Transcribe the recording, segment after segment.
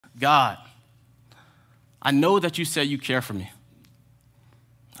God, I know that you say you care for me.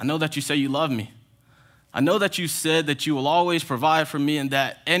 I know that you say you love me. I know that you said that you will always provide for me and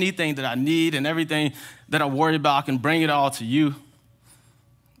that anything that I need and everything that I worry about, I can bring it all to you.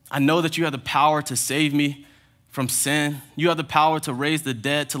 I know that you have the power to save me from sin. You have the power to raise the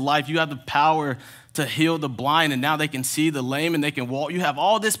dead to life. You have the power to heal the blind, and now they can see, the lame, and they can walk. You have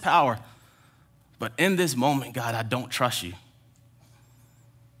all this power. But in this moment, God, I don't trust you.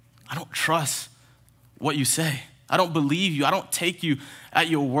 I don't trust what you say. I don't believe you. I don't take you at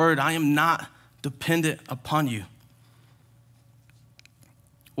your word. I am not dependent upon you.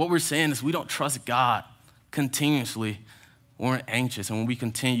 What we're saying is we don't trust God continuously when we're anxious and when we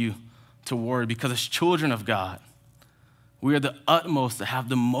continue to worry, because as children of God, we are the utmost to have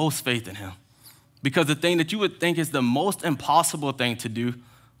the most faith in him. Because the thing that you would think is the most impossible thing to do,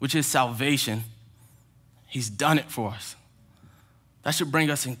 which is salvation, he's done it for us. That should bring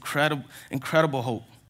us incredible hope.